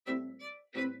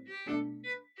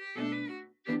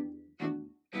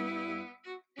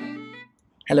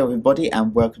Hello everybody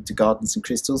and welcome to Gardens and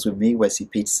Crystals with me, Wesley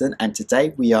Peterson, and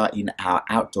today we are in our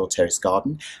outdoor terrace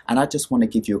garden, and I just want to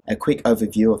give you a quick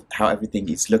overview of how everything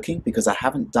is looking because I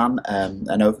haven't done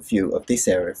an overview of this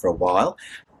area for a while.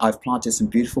 I've planted some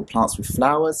beautiful plants with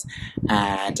flowers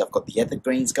and I've got the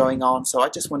evergreens going on, so I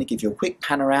just want to give you a quick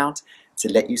pan around to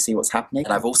let you see what's happening.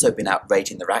 And I've also been out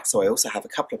raiding the rack, so I also have a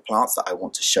couple of plants that I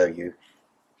want to show you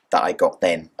that I got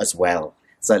then as well.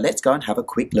 So let's go and have a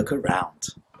quick look around.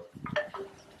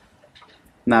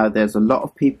 Now there's a lot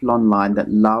of people online that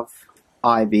love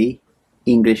ivy,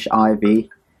 English ivy.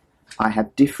 I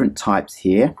have different types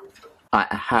here. I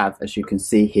have, as you can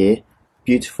see here,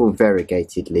 beautiful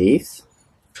variegated leaves.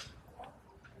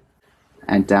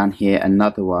 And down here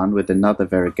another one with another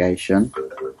variegation.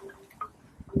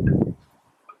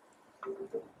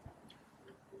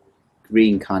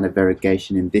 Green kind of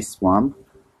variegation in this one.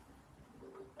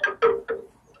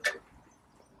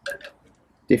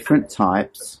 Different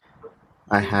types.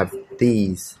 I have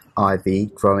these ivy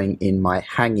growing in my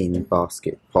hanging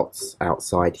basket pots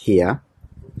outside here.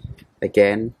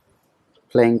 Again,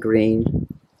 plain green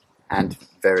and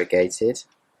variegated.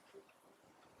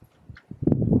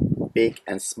 Big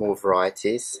and small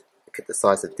varieties. Look at the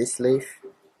size of this leaf.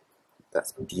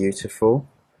 That's beautiful.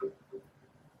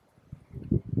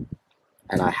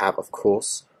 And I have, of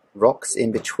course, rocks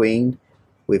in between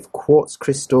with quartz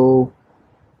crystal.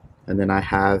 And then I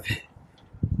have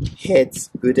heads,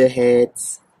 Buddha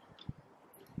heads.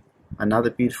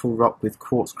 Another beautiful rock with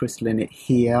quartz crystal in it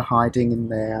here, hiding in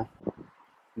there.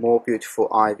 More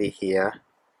beautiful ivy here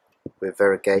with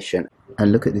variegation.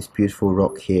 And look at this beautiful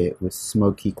rock here with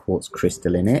smoky quartz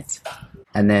crystal in it.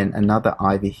 And then another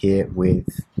ivy here with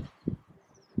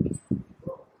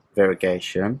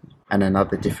variegation and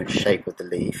another different shape of the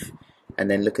leaf. And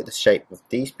then look at the shape of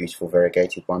these beautiful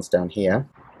variegated ones down here.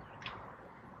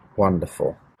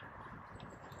 Wonderful.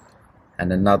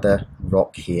 And another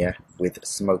rock here with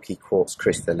smoky quartz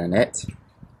crystal in it.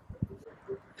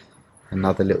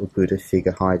 Another little Buddha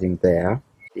figure hiding there.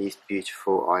 These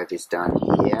beautiful ivies down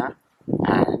here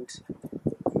and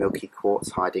milky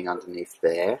quartz hiding underneath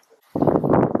there.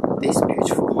 This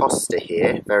beautiful hosta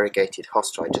here, variegated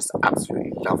hosta, I just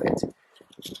absolutely love it.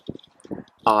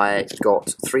 I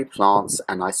got 3 plants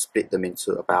and I split them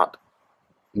into about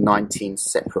 19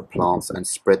 separate plants and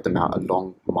spread them out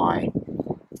along my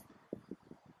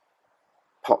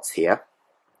pots here,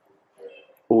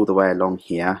 all the way along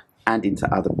here and into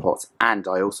other pots, and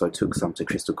I also took some to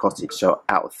Crystal Cottage. So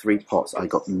out of 3 pots I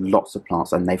got lots of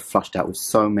plants and they flushed out with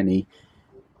so many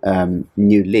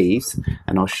new leaves,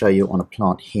 and I'll show you on a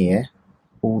plant here.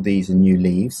 All these are new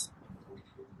leaves.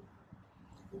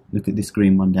 Look at this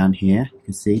green one down here, you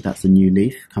can see that's a new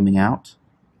leaf coming out,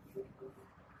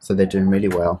 so they're doing really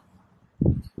well.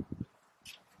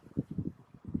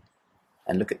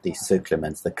 And look at these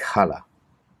cyclamens, the colour.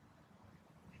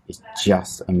 It's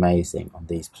just amazing on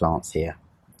these plants here.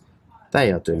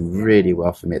 They are doing really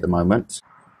well for me at the moment.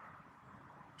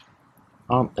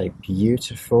 Aren't they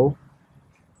beautiful?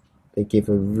 They give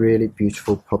a really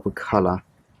beautiful pop of colour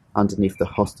underneath the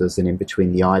hostas and in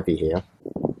between the ivy here.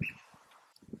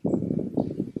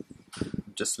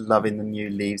 I'm just loving the new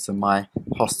leaves on my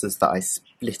hostas that I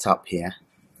split up here.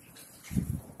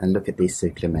 And look at these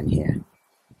cyclamen here.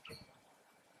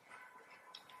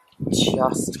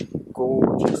 Just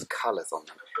gorgeous colours on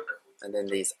them. And then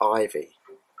these ivy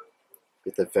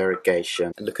with the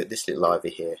variegation. And look at this little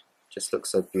ivy here. Just looks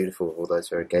so beautiful with all those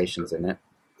variegations in it.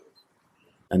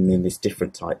 And then this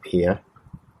different type here.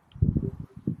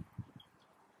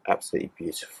 Absolutely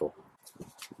beautiful.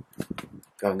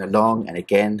 Going along, and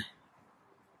again,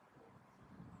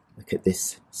 look at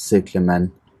this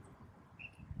cyclamen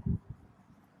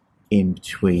in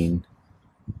between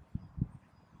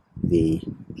the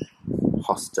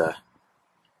hosta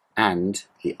and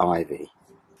the ivy.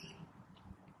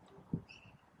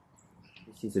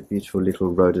 This is a beautiful little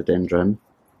rhododendron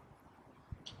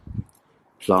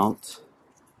plant.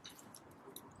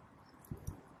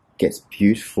 Gets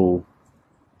beautiful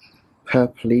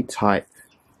purpley type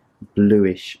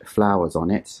bluish flowers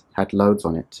on it. Had loads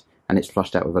on it, and it's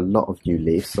flushed out with a lot of new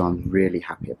leaves, so I'm really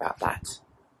happy about that.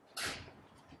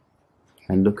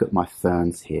 And look at my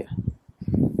ferns here.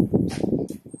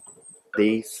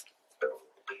 These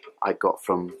I got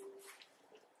from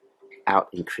out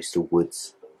in Crystal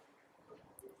Woods,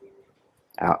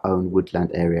 our own woodland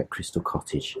area at Crystal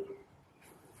Cottage.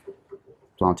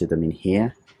 Planted them in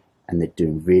here and they're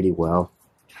doing really well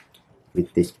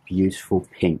with this beautiful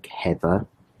pink heather.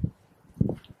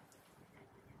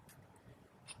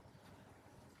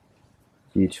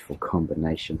 Beautiful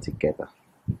combination together.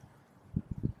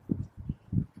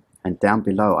 And down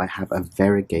below I have a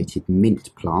variegated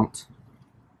mint plant.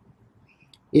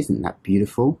 Isn't that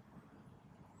beautiful?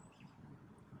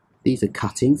 These are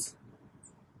cuttings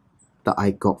that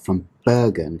I got from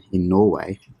Bergen in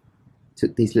Norway.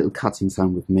 Took these little cuttings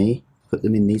home with me, put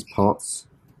them in these pots,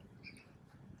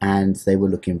 and they were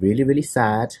looking really, really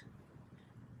sad,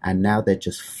 and now they're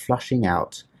just flushing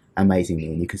out amazingly,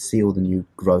 and you can see all the new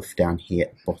growth down here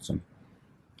at the bottom.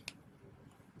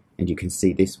 And you can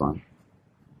see this one.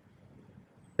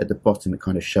 At the bottom it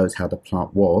kind of shows how the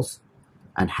plant was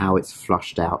and how it's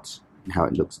flushed out and how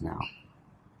it looks now.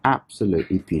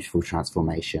 Absolutely beautiful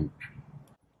transformation.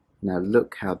 Now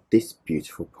look how this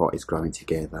beautiful pot is growing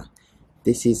together.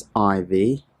 This is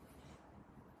ivy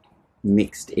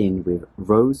mixed in with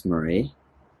rosemary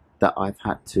that I've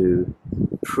had to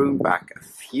prune back a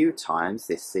few times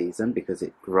this season because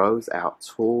it grows out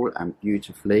tall and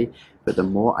beautifully. But the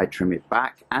more I trim it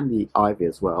back, and the ivy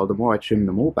as well, the more I trim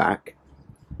them all back,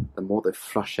 the more they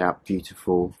flush out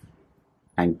beautiful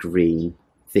and green,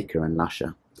 thicker and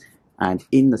lusher. And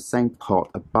in the same pot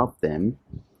above them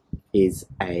is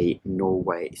a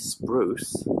Norway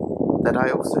spruce that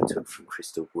I also took from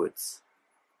Crystal Woods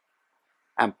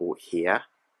and bought here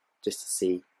just to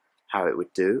see how it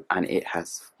would do, and it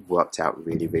has worked out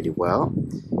really, really well.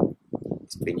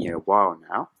 It's been here a while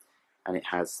now, and it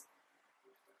has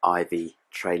ivy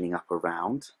trailing up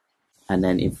around. And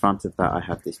then in front of that I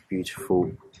have this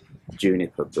beautiful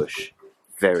juniper bush,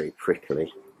 very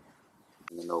prickly.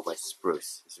 And the Norway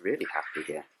spruce is really happy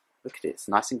here. Look at it, it's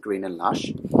nice and green and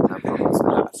lush, no problems with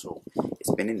that at all.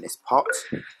 It's been in this pot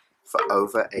for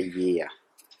over a year.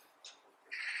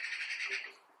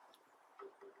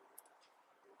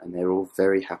 And they're all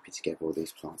very happy together, all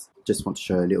these plants. Just want to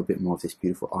show a little bit more of this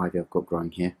beautiful ivy I've got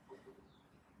growing here.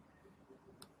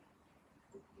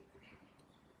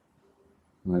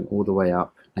 Going all the way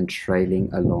up and trailing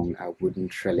along our wooden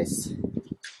trellis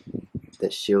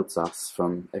that shields us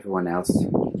from everyone else.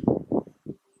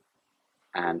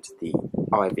 And the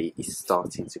ivy is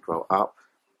starting to grow up,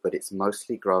 but it's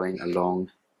mostly growing along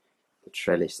the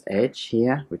trellis edge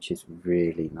here, which is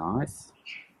really nice.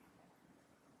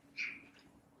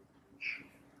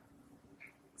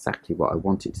 Exactly what I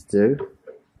want it to do.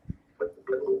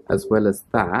 As well as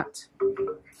that,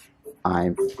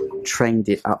 I've trained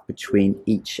it up between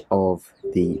each of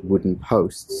the wooden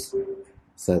posts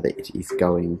so that it is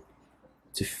going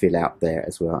to fill out there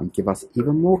as well and give us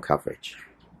even more coverage.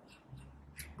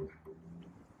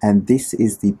 And this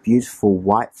is the beautiful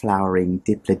white flowering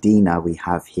Dipladina we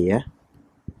have here.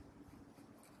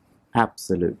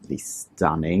 Absolutely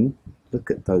stunning.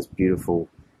 Look at those beautiful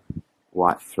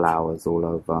white flowers all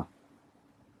over.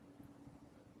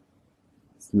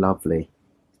 It's lovely.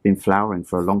 It's been flowering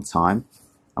for a long time.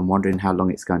 I'm wondering how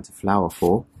long it's going to flower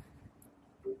for.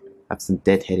 I have some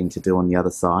deadheading to do on the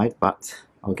other side, but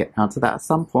I'll get round to that at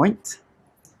some point.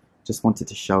 Just wanted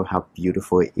to show how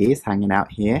beautiful it is hanging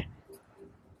out here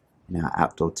in our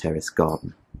outdoor terrace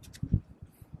garden.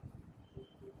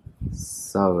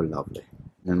 So lovely.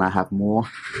 And I have more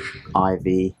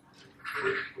ivy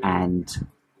and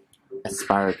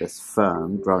asparagus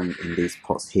fern growing in these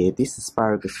pots here. This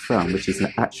asparagus fern, which is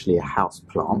actually a house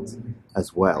plant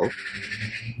as well,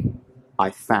 I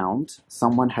found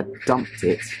someone had dumped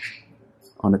it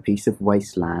on a piece of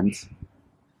wasteland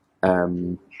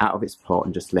out of its pot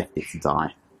and just left it to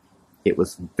die. It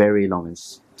was very long and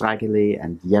straggly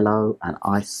and yellow, and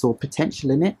I saw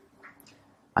potential in it.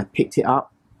 I picked it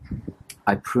up,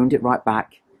 I pruned it right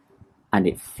back, and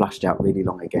it flushed out really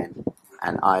long again.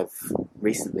 And I've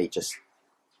recently just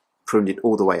pruned it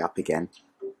all the way up again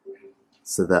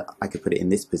so that I could put it in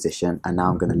this position, and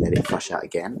now I'm going to let it flush out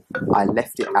again. I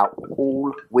left it out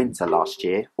all winter last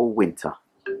year, all winter,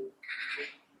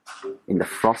 in the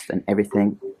frost and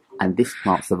everything, and this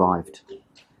plant survived.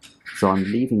 So I'm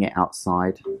leaving it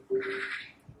outside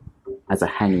as a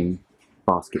hanging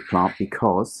basket plant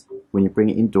because when you bring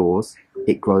it indoors,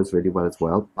 it grows really well as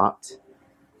well, but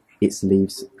its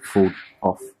leaves fall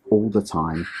off all the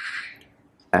time.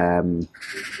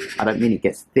 I don't mean it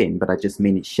gets thin, but I just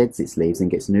mean it sheds its leaves and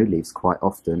gets new leaves quite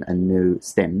often and new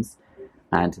stems,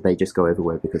 and they just go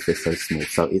everywhere because they're so small.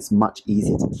 So it's much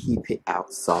easier to keep it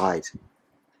outside.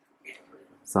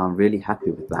 So I'm really happy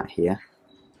with that here.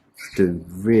 It's doing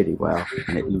really well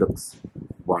and it looks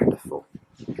wonderful.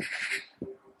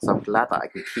 So I'm glad that I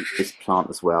can keep this plant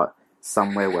as well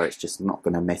somewhere where it's just not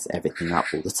going to mess everything up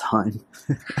all the time.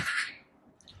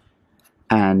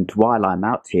 And while I'm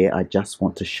out here, I just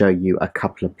want to show you a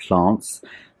couple of plants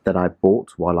that I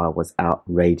bought while I was out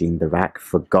raiding the rack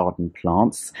for garden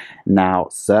plants. Now,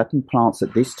 certain plants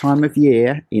at this time of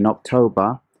year in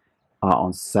October are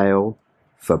on sale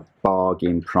for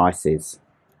bargain prices.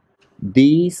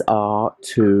 These are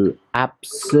two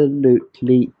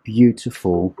absolutely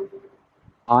beautiful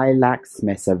Ilex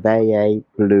meserveae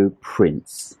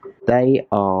blueprints. They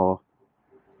are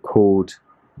called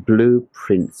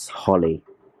Blueprints Holly.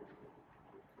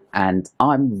 And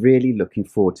I'm really looking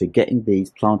forward to getting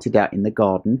these planted out in the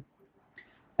garden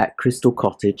at Crystal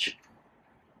Cottage,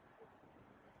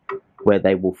 where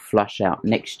they will flush out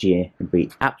next year and be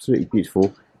absolutely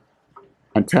beautiful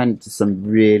and turn into some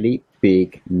really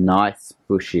big, nice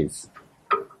bushes.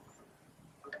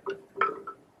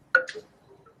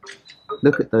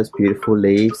 Look at those beautiful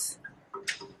leaves.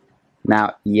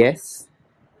 Now, yes,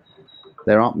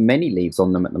 there aren't many leaves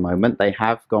on them at the moment. They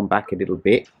have gone back a little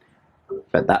bit,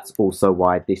 but that's also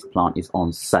why this plant is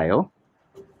on sale.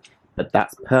 But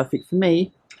that's perfect for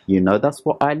me. You know that's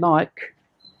what I like.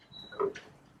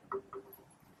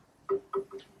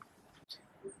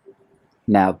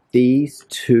 Now, these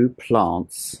two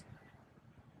plants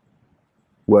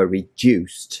were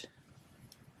reduced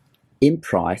in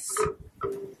price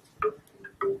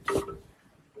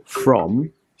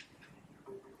from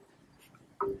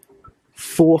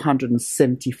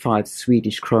 475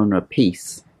 Swedish krona a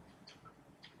piece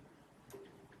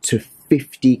to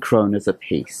 50 kronas a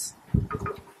piece.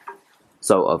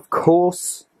 So of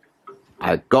course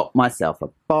I got myself a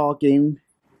bargain.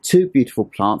 Two beautiful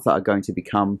plants that are going to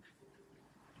become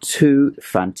two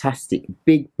fantastic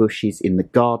big bushes in the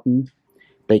garden.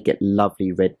 They get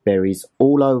lovely red berries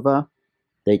all over.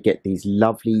 They get these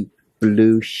lovely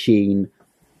blue sheen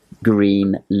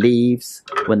green leaves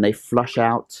when they flush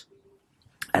out,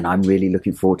 and I'm really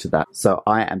looking forward to that. So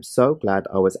I am so glad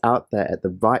I was out there at the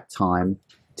right time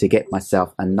to get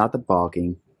myself another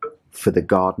bargain for the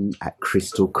garden at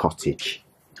Crystal Cottage.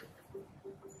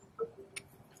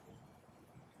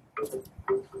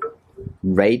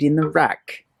 Raiding the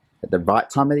rack at the right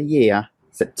time of the year,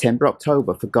 September,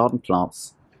 October, for garden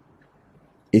plants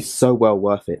is so well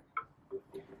worth it.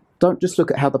 Don't just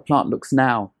look at how the plant looks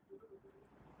now.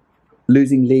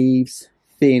 Losing leaves,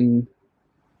 thin,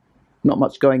 not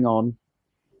much going on.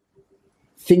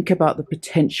 Think about the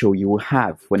potential you will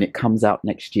have when it comes out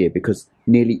next year, because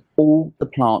nearly all the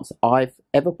plants I've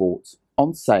ever bought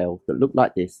on sale that look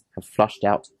like this have flushed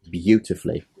out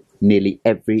beautifully. Nearly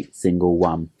every single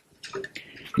one.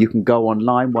 You can go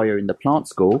online while you're in the plant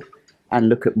school and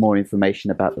look at more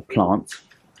information about the plant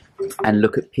and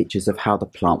look at pictures of how the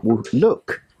plant will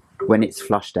look when it's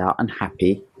flushed out and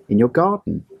happy in your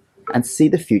garden, and see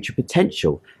the future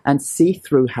potential and see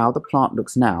through how the plant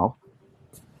looks now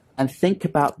and think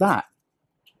about that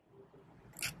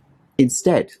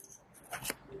instead.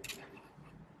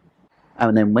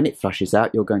 And then when it flushes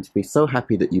out, you're going to be so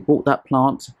happy that you bought that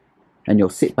plant, and you'll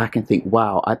sit back and think,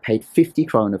 wow, I paid 50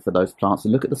 krona for those plants,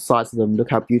 and look at the size of them,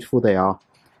 look how beautiful they are.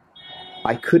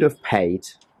 I could have paid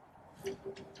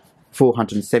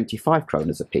 475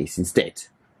 kronas a piece instead.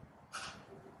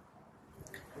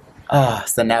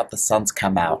 So now the sun's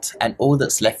come out, and all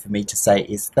that's left for me to say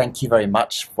is thank you very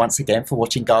much once again for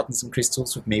watching Gardens and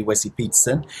Crystals with me, Wesley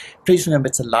Peterson. Please remember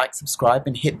to like, subscribe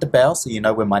and hit the bell so you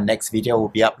know when my next video will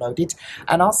be uploaded,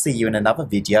 and I'll see you in another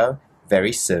video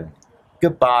very soon.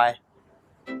 Goodbye.